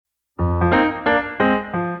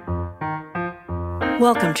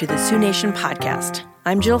Welcome to the Sioux Nation Podcast.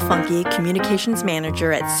 I'm Jill Funke, Communications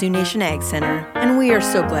Manager at Sioux Nation Ag Center, and we are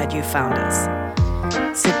so glad you found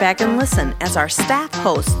us. Sit back and listen as our staff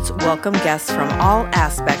hosts welcome guests from all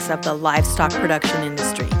aspects of the livestock production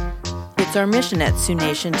industry. It's our mission at Sioux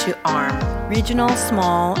Nation to arm regional,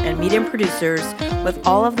 small, and medium producers with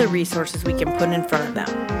all of the resources we can put in front of them.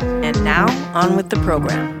 And now, on with the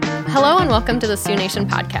program. Hello and welcome to the Sioux Nation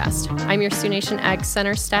Podcast. I'm your Sioux Nation Ag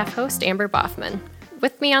Center staff host, Amber Boffman.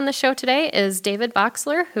 With me on the show today is David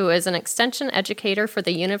Boxler, who is an extension educator for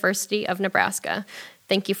the University of Nebraska.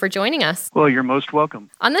 Thank you for joining us. Well, you're most welcome.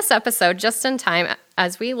 On this episode, just in time,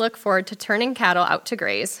 as we look forward to turning cattle out to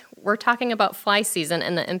graze, we're talking about fly season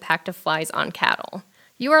and the impact of flies on cattle.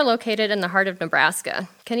 You are located in the heart of Nebraska.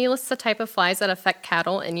 Can you list the type of flies that affect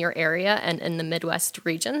cattle in your area and in the Midwest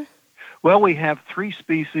region? Well, we have three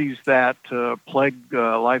species that plague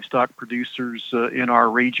livestock producers in our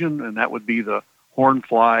region, and that would be the horn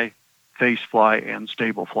fly, face fly, and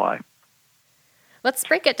stable fly. Let's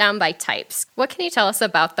break it down by types. What can you tell us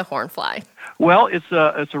about the horn fly? Well, it's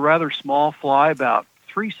a rather small fly, about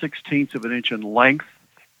 3/16 of an inch in length.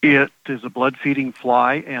 It is a blood-feeding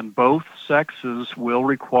fly, and both sexes will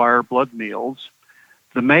require blood meals.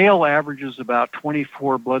 The male averages about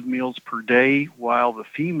 24 blood meals per day, while the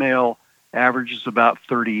female averages about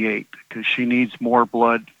 38, because she needs more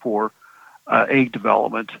blood for egg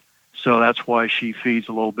development. So that's why she feeds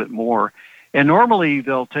a little bit more. And normally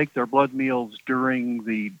they'll take their blood meals during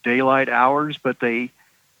the daylight hours, but they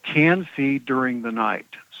can feed during the night.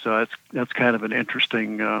 So that's kind of an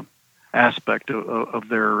interesting aspect of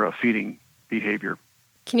their feeding behavior.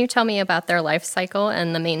 Can you tell me about their life cycle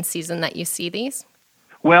and the main season that you see these?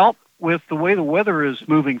 Well, with the way the weather is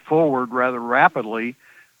moving forward rather rapidly,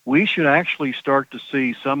 we should actually start to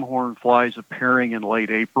see some horn flies appearing in late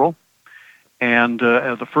April. And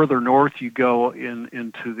the further north you go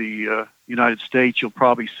into the United States, you'll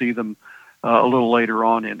probably see them a little later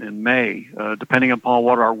on in May, depending upon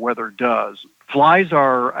what our weather does. Flies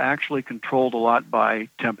are actually controlled a lot by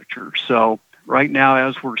temperature. So right now,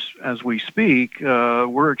 as we speak,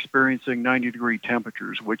 we're experiencing 90-degree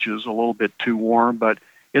temperatures, which is a little bit too warm, but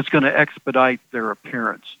it's going to expedite their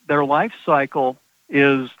appearance. Their life cycle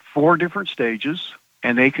is 4 different stages,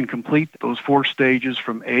 and they can complete those 4 stages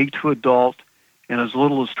from egg to adult in as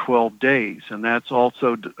little as 12 days, and that's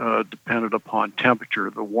also dependent upon temperature.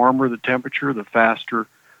 The warmer the temperature, the faster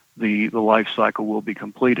the life cycle will be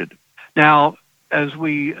completed. Now, as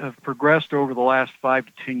we have progressed over the last 5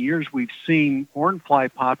 to 10 years, we've seen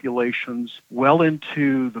hornfly populations well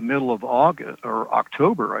into the middle of August, or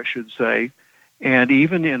October, I should say, and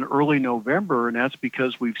even in early November, and that's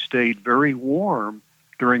because we've stayed very warm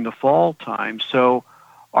during the fall time. So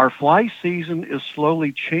our fly season is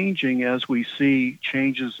slowly changing as we see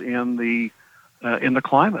changes in the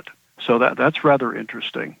climate. So that's rather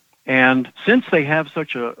interesting. And since they have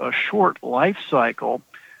such a short life cycle,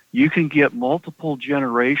 you can get multiple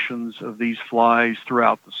generations of these flies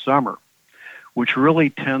throughout the summer, which really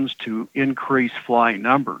tends to increase fly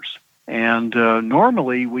numbers. And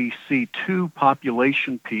normally we see 2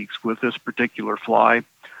 population peaks with this particular fly,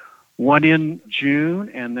 one in June,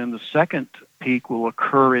 and then the second peak will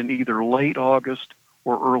occur in either late August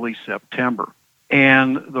or early September.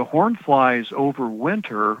 And the horn flies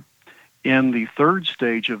overwinter in the 3rd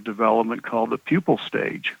stage of development called the pupal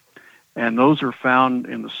stage. And those are found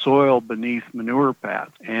in the soil beneath manure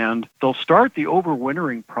pads. And they'll start the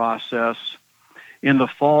overwintering process in the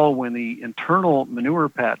fall when the internal manure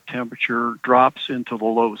pad temperature drops into the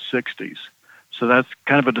low 60s. So that's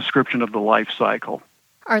kind of a description of the life cycle.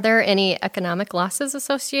 Are there any economic losses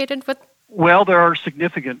associated with? Well, there are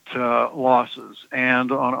significant losses,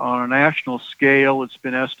 and on a national scale, it's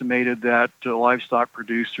been estimated that livestock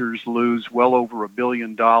producers lose well over $1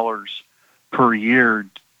 billion per year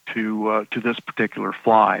to this particular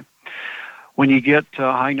fly. When you get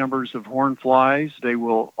high numbers of horn flies, they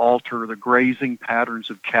will alter the grazing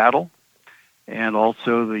patterns of cattle and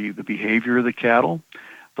also the behavior of the cattle.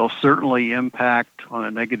 They'll certainly impact on a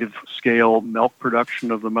negative scale milk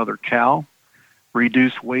production of the mother cow,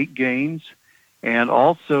 reduce weight gains, and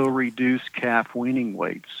also reduce calf weaning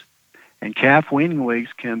weights. And calf weaning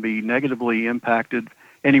weights can be negatively impacted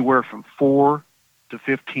anywhere from 4 to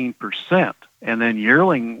 15%. And then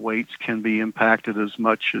yearling weights can be impacted as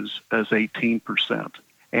much as 18%.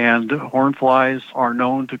 And horn flies are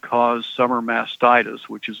known to cause summer mastitis,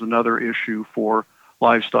 which is another issue for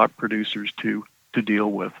livestock producers to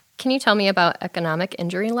deal with. Can you tell me about economic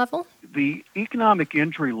injury level? The economic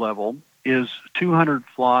injury level is 200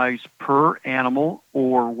 flies per animal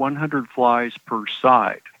or 100 flies per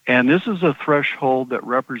side. And this is a threshold that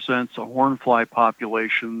represents a hornfly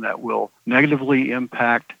population that will negatively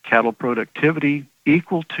impact cattle productivity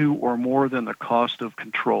equal to or more than the cost of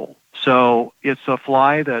control. So it's a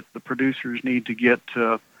fly that the producers need to get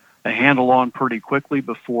a handle on pretty quickly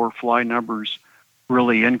before fly numbers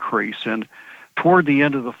really increase. And toward the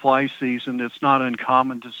end of the fly season, it's not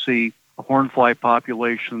uncommon to see hornfly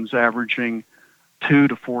populations averaging 2,000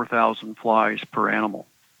 to 4,000 flies per animal.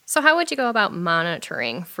 So how would you go about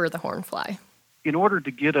monitoring for the hornfly? In order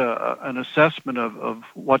to get an assessment of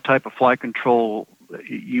what type of fly control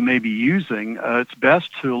you may be using, it's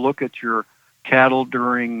best to look at your cattle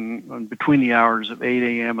between the hours of 8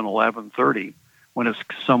 a.m. and 11:30 when it's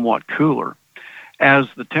somewhat cooler. As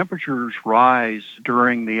the temperatures rise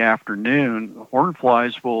during the afternoon,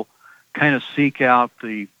 hornflies will kind of seek out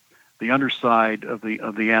the underside of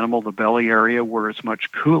the animal, the belly area, where it's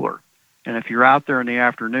much cooler. And if you're out there in the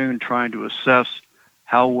afternoon trying to assess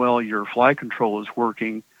how well your fly control is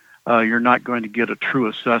working, you're not going to get a true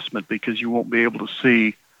assessment because you won't be able to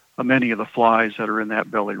see many of the flies that are in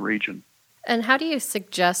that belly region. And how do you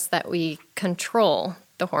suggest that we control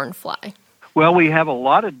the hornfly? Well, we have a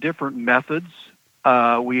lot of different methods.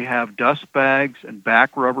 We have dust bags and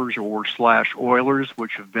back rubbers or /oilers,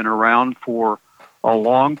 which have been around for a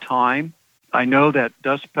long time. I know that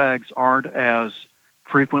dust bags aren't as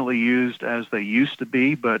frequently used as they used to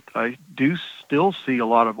be, but I do still see a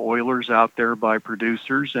lot of oilers out there by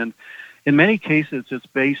producers. And in many cases, it's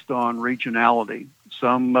based on regionality.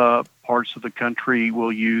 Some parts of the country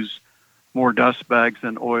will use more dust bags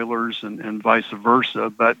than oilers and vice versa.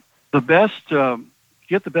 But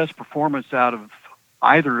get the best performance out of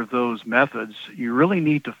either of those methods, you really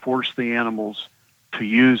need to force the animals to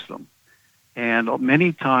use them. And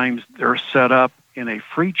many times they're set up in a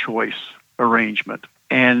free choice arrangement.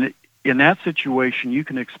 And in that situation, you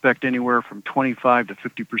can expect anywhere from 25 to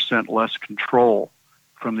 50% less control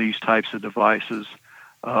from these types of devices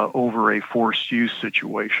over a forced use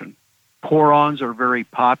situation. Pour-ons are very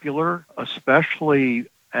popular, especially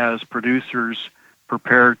as producers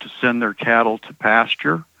prepare to send their cattle to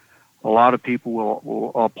pasture. A lot of people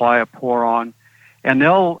will apply a pour-on, and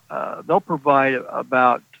they'll provide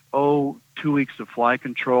about 2 weeks of fly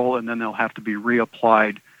control, and then they'll have to be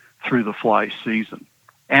reapplied through the fly season.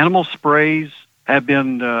 Animal sprays have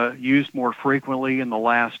been used more frequently in the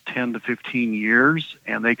last 10 to 15 years,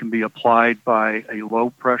 and they can be applied by a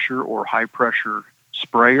low-pressure or high-pressure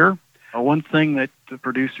sprayer. One thing that the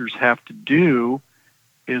producers have to do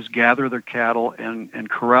is gather their cattle and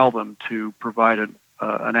corral them to provide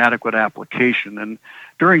an adequate application. And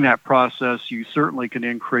during that process, you certainly can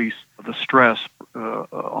increase the stress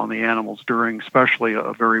on the animals during especially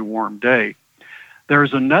a very warm day.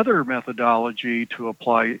 There's another methodology to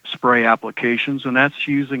apply spray applications, and that's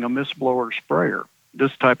using a mist blower sprayer.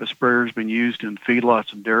 This type of sprayer has been used in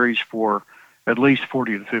feedlots and dairies for at least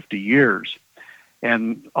 40 to 50 years.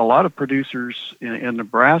 And a lot of producers in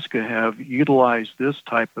Nebraska have utilized this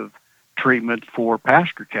type of treatment for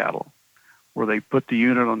pasture cattle, where they put the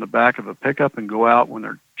unit on the back of a pickup and go out when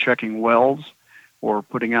they're checking wells or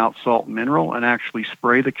putting out salt and mineral and actually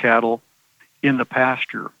spray the cattle in the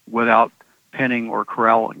pasture without penning or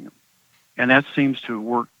corralling them. And that seems to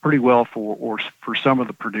work pretty well for some of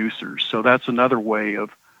the producers. So that's another way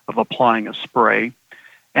of applying a spray.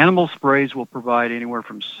 Animal sprays will provide anywhere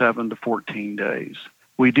from 7 to 14 days.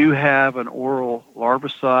 We do have an oral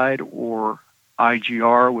larvicide or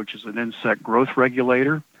IGR, which is an insect growth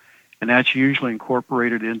regulator, and that's usually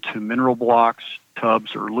incorporated into mineral blocks,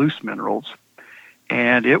 tubs, or loose minerals.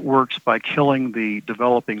 And it works by killing the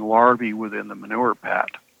developing larvae within the manure pat.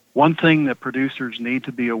 One thing that producers need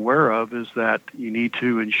to be aware of is that you need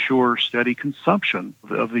to ensure steady consumption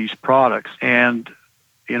of these products. And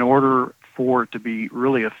in order for it to be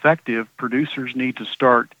really effective, producers need to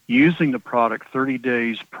start using the product 30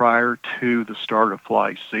 days prior to the start of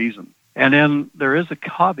fly season. And then there is a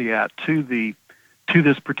caveat to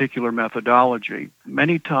this particular methodology.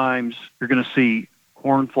 Many times you're going to see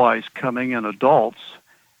hornflies coming in adults,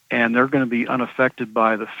 and they're going to be unaffected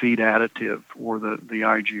by the feed additive or the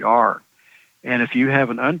IGR. And if you have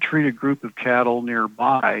an untreated group of cattle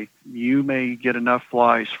nearby, you may get enough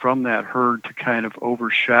flies from that herd to kind of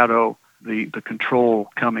overshadow the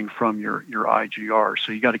control coming from your IGR.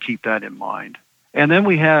 So you got to keep that in mind. And then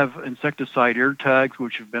we have insecticide ear tags,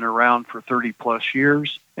 which have been around for 30 plus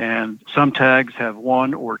years. And some tags have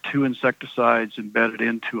 1 or 2 insecticides embedded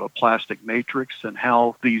into a plastic matrix. And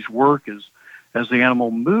how these work is, as the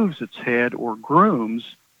animal moves its head or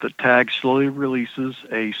grooms, the tag slowly releases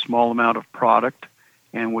a small amount of product,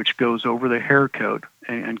 and which goes over the hair coat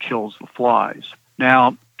and kills the flies.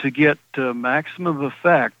 Now, to get maximum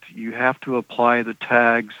effect, you have to apply the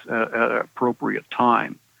tags at an appropriate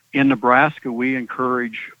time. In Nebraska, we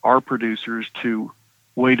encourage our producers to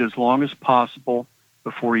wait as long as possible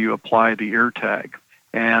before you apply the ear tag.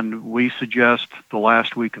 And we suggest the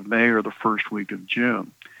last week of May or the first week of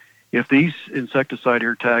June. If these insecticide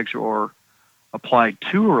ear tags are applied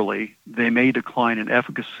too early, they may decline in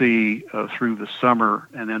efficacy through the summer,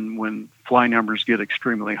 and then when fly numbers get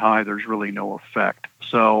extremely high, there's really no effect.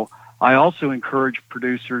 So I also encourage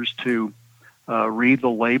producers to read the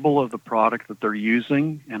label of the product that they're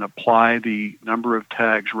using and apply the number of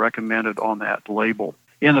tags recommended on that label.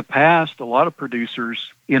 In the past, a lot of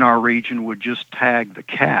producers in our region would just tag the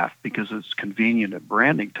calf because it's convenient at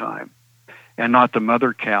branding time and not the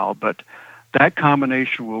mother cow, but that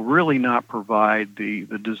combination will really not provide the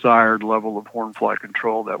desired level of hornfly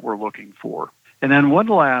control that we're looking for. And then one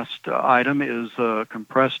last item is a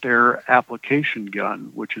compressed air application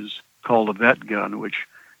gun, which is called a vet gun, which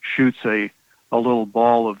shoots a little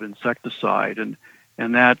ball of insecticide, and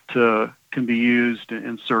that can be used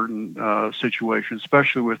in certain situations,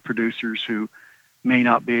 especially with producers who may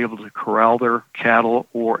not be able to corral their cattle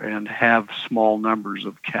and have small numbers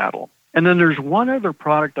of cattle. And then there's one other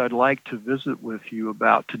product I'd like to visit with you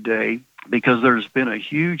about today, because there's been a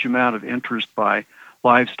huge amount of interest by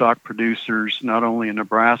livestock producers, not only in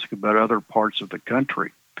Nebraska, but other parts of the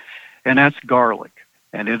country. And that's garlic.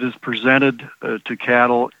 And it is presented to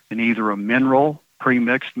cattle in either a mineral,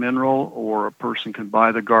 pre-mixed mineral, or a person can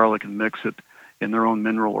buy the garlic and mix it in their own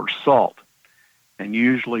mineral or salt. And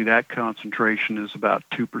usually that concentration is about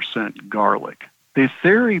 2% garlic. The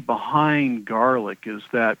theory behind garlic is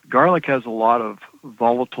that garlic has a lot of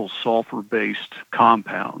volatile sulfur-based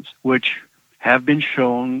compounds, which have been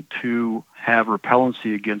shown to have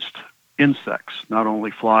repellency against insects, not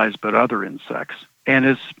only flies, but other insects. And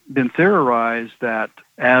it's been theorized that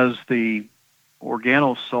as the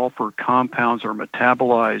organosulfur compounds are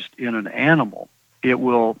metabolized in an animal, it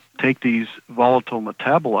will take these volatile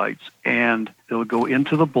metabolites and it'll go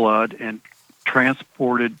into the blood and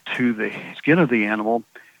transported to the skin of the animal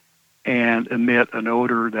and emit an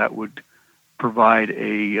odor that would provide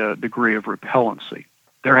a degree of repellency.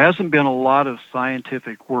 There hasn't been a lot of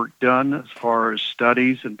scientific work done as far as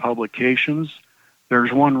studies and publications.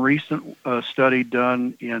 There's one recent study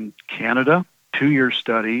done in Canada, 2-year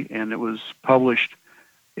study, and it was published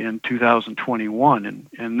in 2021. And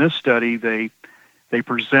in this study, they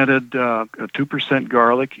presented a 2%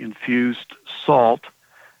 garlic infused salt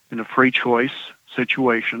in a free choice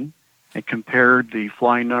situation and compared the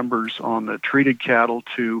fly numbers on the treated cattle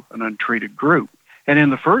to an untreated group. And in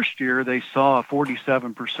the first year, they saw a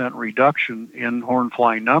 47% reduction in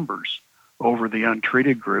hornfly numbers over the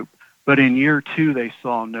untreated group. But in year 2, they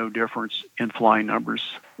saw no difference in fly numbers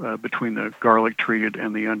between the garlic-treated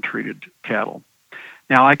and the untreated cattle.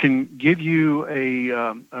 Now, I can give you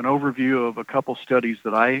an overview of a couple studies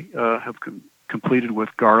that I have completed with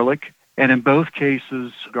garlic. And in both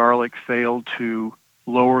cases, garlic failed to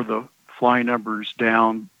lower the fly numbers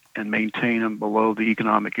down and maintain them below the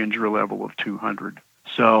economic injury level of 200.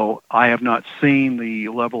 So I have not seen the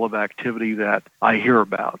level of activity that I hear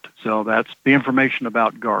about. So that's the information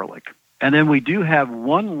about garlic. And then we do have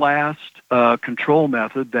one last control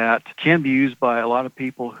method that can be used by a lot of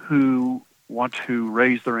people who want to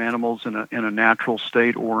raise their animals in a natural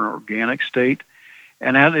state or an organic state,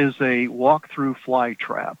 and that is a walk-through fly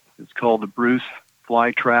trap. It's called the Bruce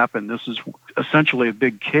fly trap, and this is essentially a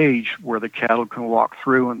big cage where the cattle can walk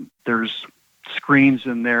through, and there's screens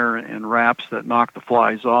in there and wraps that knock the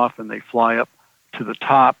flies off, and they fly up to the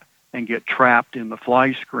top and get trapped in the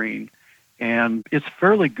fly screen. And it's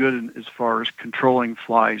fairly good as far as controlling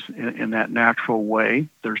flies in that natural way.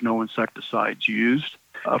 There's no insecticides used.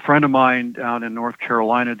 A friend of mine down in North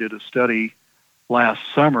Carolina did a study last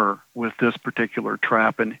summer with this particular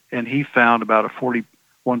trap, and he found about a 41%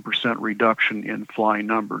 reduction in fly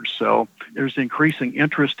numbers. So there's increasing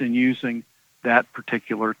interest in using that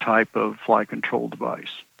particular type of fly control device.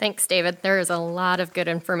 Thanks, David. There is a lot of good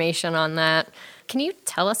information on that. Can you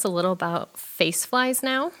tell us a little about face flies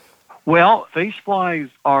now? Well, face flies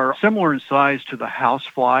are similar in size to the house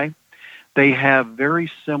fly. They have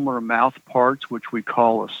very similar mouth parts, which we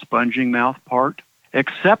call a sponging mouth part.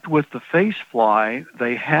 Except with the face fly,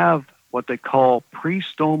 they have what they call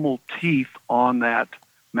prestomal teeth on that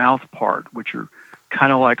mouth part, which are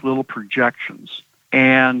kind of like little projections.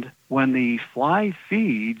 And when the fly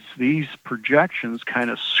feeds, these projections kind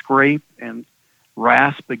of scrape and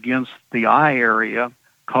rasp against the eye area,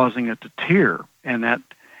 causing it to tear. And that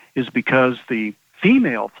is because the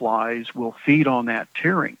female flies will feed on that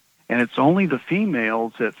tearing. And it's only the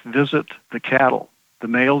females that visit the cattle. The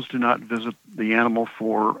males do not visit the animal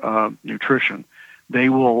for nutrition. They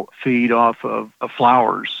will feed off of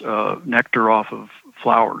flowers, nectar off of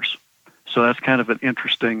flowers. So that's kind of an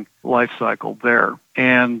interesting life cycle there.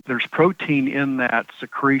 And there's protein in that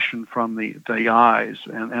secretion from the eyes,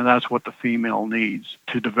 and that's what the female needs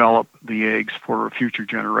to develop the eggs for future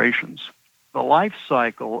generations. The life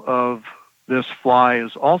cycle of this fly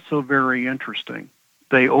is also very interesting.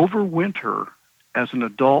 They overwinter as an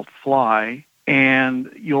adult fly,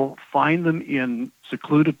 and you'll find them in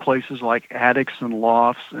secluded places like attics and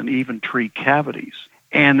lofts and even tree cavities.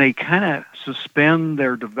 And they kind of suspend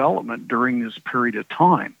their development during this period of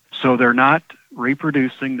time. So they're not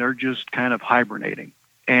reproducing, they're just kind of hibernating.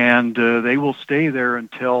 And they will stay there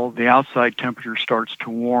until the outside temperature starts to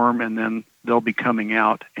warm, and then they'll be coming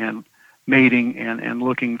out and mating and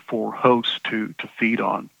looking for hosts to feed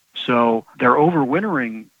on. So their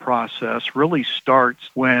overwintering process really starts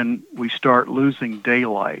when we start losing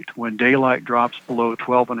daylight. When daylight drops below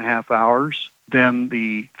 12 and a half hours, then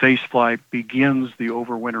the facefly begins the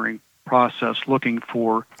overwintering process, looking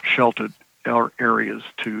for sheltered areas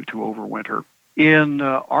to overwinter. In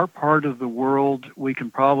our part of the world, we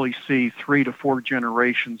can probably see 3 to 4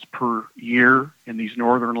 generations per year in these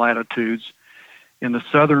northern latitudes. In the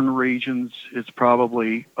southern regions, it's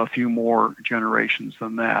probably a few more generations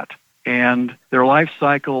than that. And their life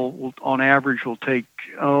cycle, on average, will take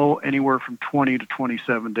anywhere from 20 to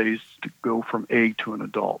 27 days to go from egg to an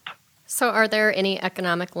adult. So are there any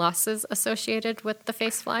economic losses associated with the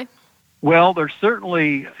facefly? Well, there's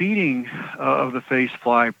certainly feeding of the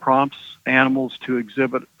facefly prompts animals to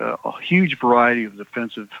exhibit a huge variety of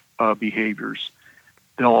defensive behaviors.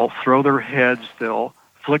 They'll throw their heads, they'll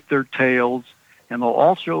flick their tails, and they'll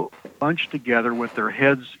also bunch together with their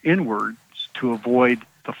heads inwards to avoid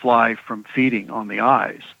the fly from feeding on the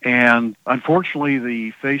eyes. And unfortunately,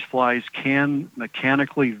 the faceflies can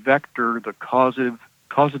mechanically vector the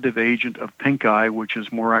causative agent of pink eye, which is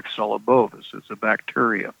Moraxella bovis. It's a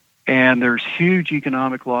bacteria. And there's huge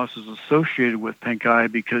economic losses associated with pink eye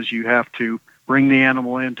because you have to bring the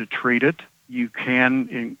animal in to treat it. You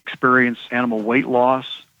can experience animal weight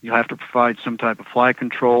loss. You have to provide some type of fly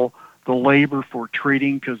control. The labor for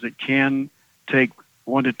treating, because it can take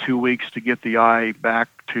 1 to 2 weeks to get the eye back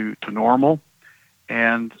to normal.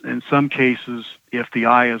 And in some cases, if the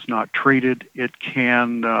eye is not treated, it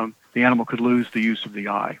can the animal could lose the use of the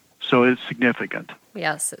eye. So it's significant.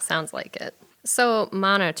 Yes, it sounds like it. So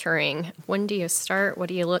monitoring, when do you start? What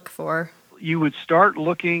do you look for? You would start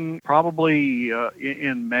looking probably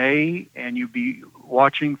in May, and you'd be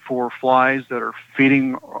watching for flies that are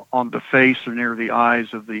feeding on the face or near the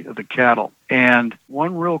eyes of the cattle. And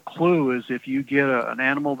one real clue is if you get an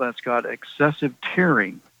animal that's got excessive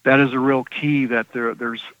tearing, that is a real key that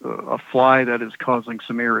there's a fly that is causing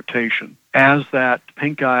some irritation. As that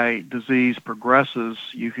pink eye disease progresses,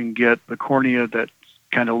 you can get the cornea that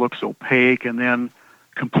kind of looks opaque, and then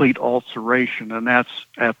complete ulceration, and that's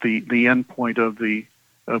at the end point of the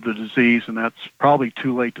disease, and that's probably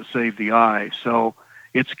too late to save the eye. So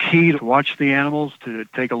it's key to watch the animals, to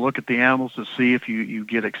take a look at the animals to see if you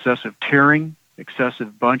get excessive tearing,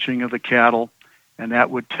 excessive bunching of the cattle, and that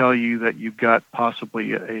would tell you that you've got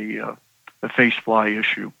possibly a facefly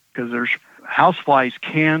issue. Because houseflies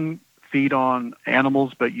can feed on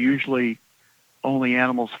animals, but usually only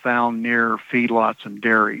animals found near feedlots and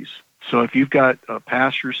dairies. So if you've got a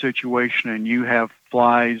pasture situation and you have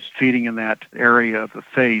flies feeding in that area of the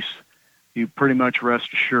face, you pretty much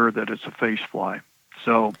rest assured that it's a facefly.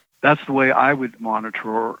 So that's the way I would monitor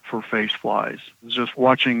for faceflies, is just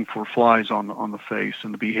watching for flies on the face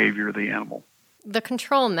and the behavior of the animal. The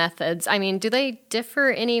control methods, do they differ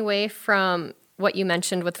any way from what you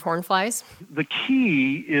mentioned with hornflies? The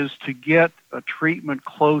key is to get a treatment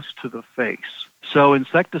close to the face. So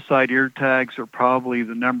insecticide ear tags are probably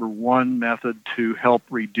the number one method to help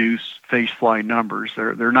reduce facefly numbers.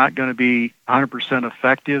 They're not going to be 100%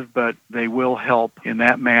 effective, but they will help in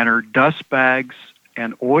that manner. Dust bags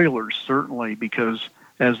and oilers certainly, because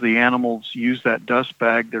as the animals use that dust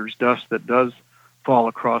bag, there's dust that does fall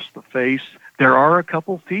across the face. There are a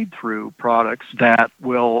couple feed-through products that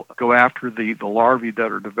will go after the larvae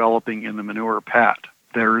that are developing in the manure pat.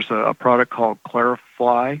 There's a product called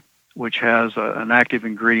Clarifly, which has an active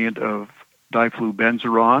ingredient of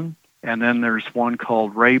diflubenzuron, and then there's one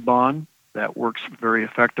called Raybon that works very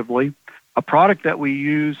effectively. A product that we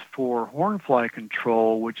use for hornfly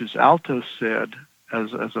control, which is Altocid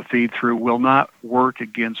as a feed-through, will not work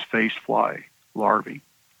against facefly larvae.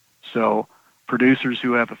 So producers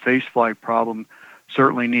who have a facefly problem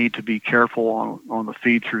certainly need to be careful on the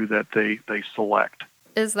feed-through that they select.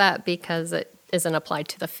 Is that because it isn't applied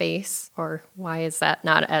to the face, or why is that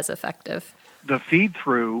not as effective? The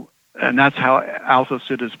feed-through, and that's how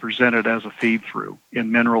alpha-cid is presented as a feed-through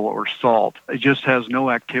in mineral or salt. It just has no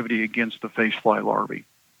activity against the face fly larvae.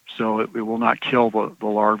 So it will not kill the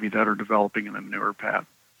larvae that are developing in the manure pad.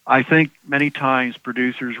 I think many times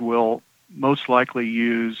producers will most likely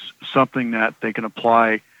use something that they can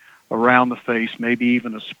apply around the face, maybe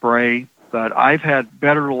even a spray. But I've had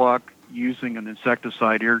better luck using an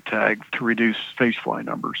insecticide ear tag to reduce face fly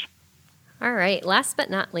numbers. All right, last but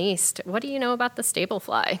not least, what do you know about the stable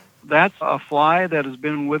fly? That's a fly that has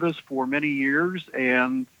been with us for many years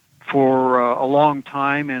and for a long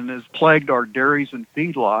time and has plagued our dairies and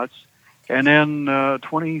feedlots. And then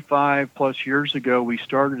 25 plus years ago, we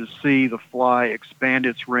started to see the fly expand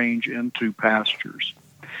its range into pastures.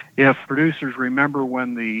 If producers remember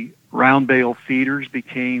when the round bale feeders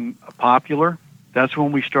became popular, that's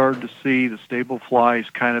when we started to see the stable flies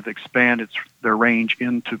kind of expand their range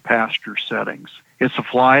into pasture settings. It's a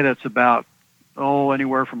fly that's about,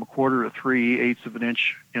 anywhere from 1/4 to 3/8 of an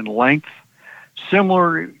inch in length,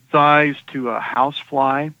 similar size to a house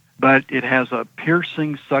fly, but it has a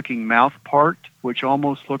piercing, sucking mouth part, which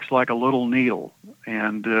almost looks like a little needle,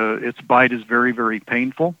 and its bite is very, very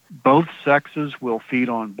painful. Both sexes will feed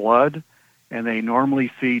on blood, and they normally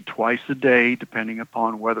feed twice a day, depending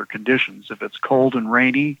upon weather conditions. If it's cold and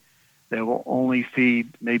rainy, they will only feed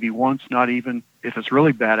maybe once, not even, if it's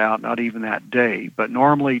really bad out, not even that day, but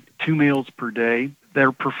normally 2 meals per day.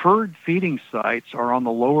 Their preferred feeding sites are on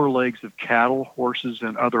the lower legs of cattle, horses,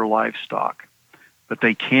 and other livestock, but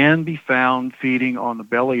they can be found feeding on the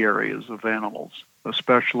belly areas of animals,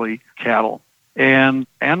 especially cattle. And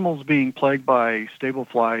animals being plagued by stable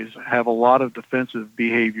flies have a lot of defensive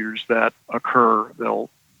behaviors that occur. They'll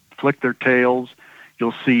flick their tails.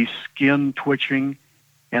 You'll see skin twitching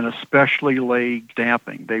and especially leg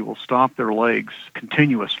stamping. They will stomp their legs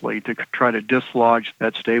continuously to try to dislodge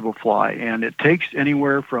that stable fly. And it takes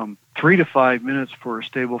anywhere from 3 to 5 minutes for a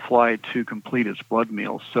stable fly to complete its blood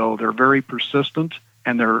meal. So they're very persistent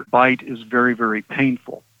and their bite is very, very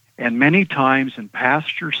painful. And many times in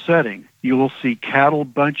pasture setting, you will see cattle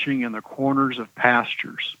bunching in the corners of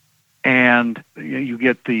pastures. And you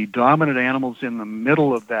get the dominant animals in the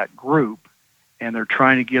middle of that group, and they're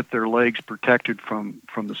trying to get their legs protected from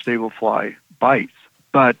the stable fly bites.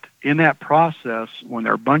 But in that process, when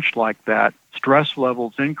they're bunched like that, stress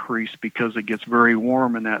levels increase because it gets very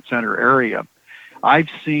warm in that center area. I've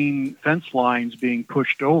seen fence lines being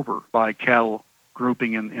pushed over by cattle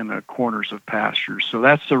grouping in the corners of pastures. So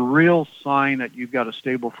that's a real sign that you've got a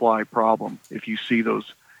stable fly problem if you see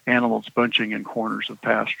those animals bunching in corners of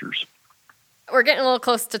pastures. We're getting a little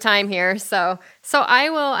close to time here, so I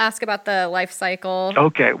will ask about the life cycle.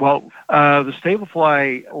 Okay, well, the stable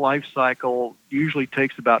fly life cycle usually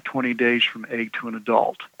takes about 20 days from egg to an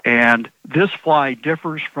adult. And this fly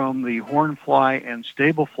differs from the horn fly and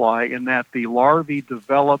stable fly in that the larvae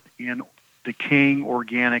develop in decaying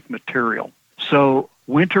organic material. So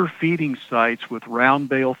winter feeding sites with round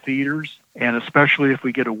bale feeders, and especially if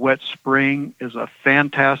we get a wet spring, is a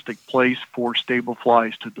fantastic place for stable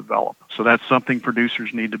flies to develop. So that's something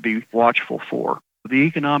producers need to be watchful for. The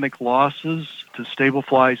economic losses to stable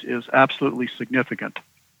flies is absolutely significant.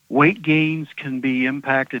 Weight gains can be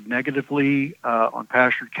impacted negatively on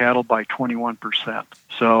pastured cattle by 21%.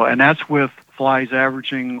 So, and that's with flies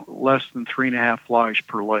averaging less than 3.5 flies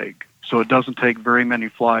per leg. So it doesn't take very many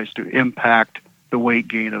flies to impact the weight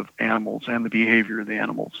gain of animals and the behavior of the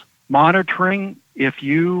animals. Monitoring, if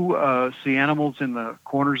you see animals in the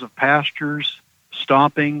corners of pastures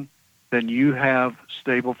stomping, then you have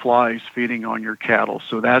stable flies feeding on your cattle.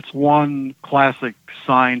 So that's one classic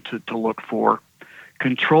sign to look for.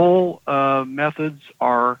 Control methods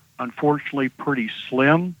are unfortunately pretty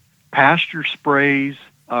slim. Pasture sprays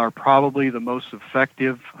are probably the most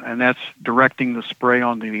effective, and that's directing the spray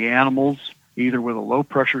onto the animals, either with a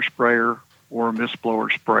low-pressure sprayer or a mist blower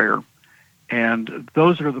sprayer. And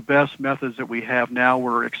those are the best methods that we have now.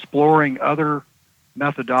 We're exploring other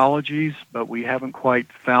methodologies, but we haven't quite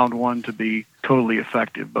found one to be totally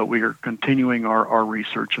effective. But we are continuing our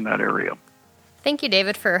research in that area. Thank you,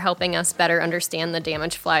 David, for helping us better understand the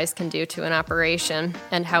damage flies can do to an operation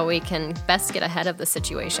and how we can best get ahead of the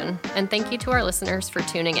situation. And thank you to our listeners for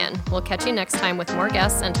tuning in. We'll catch you next time with more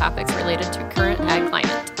guests and topics related to current ag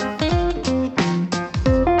climate.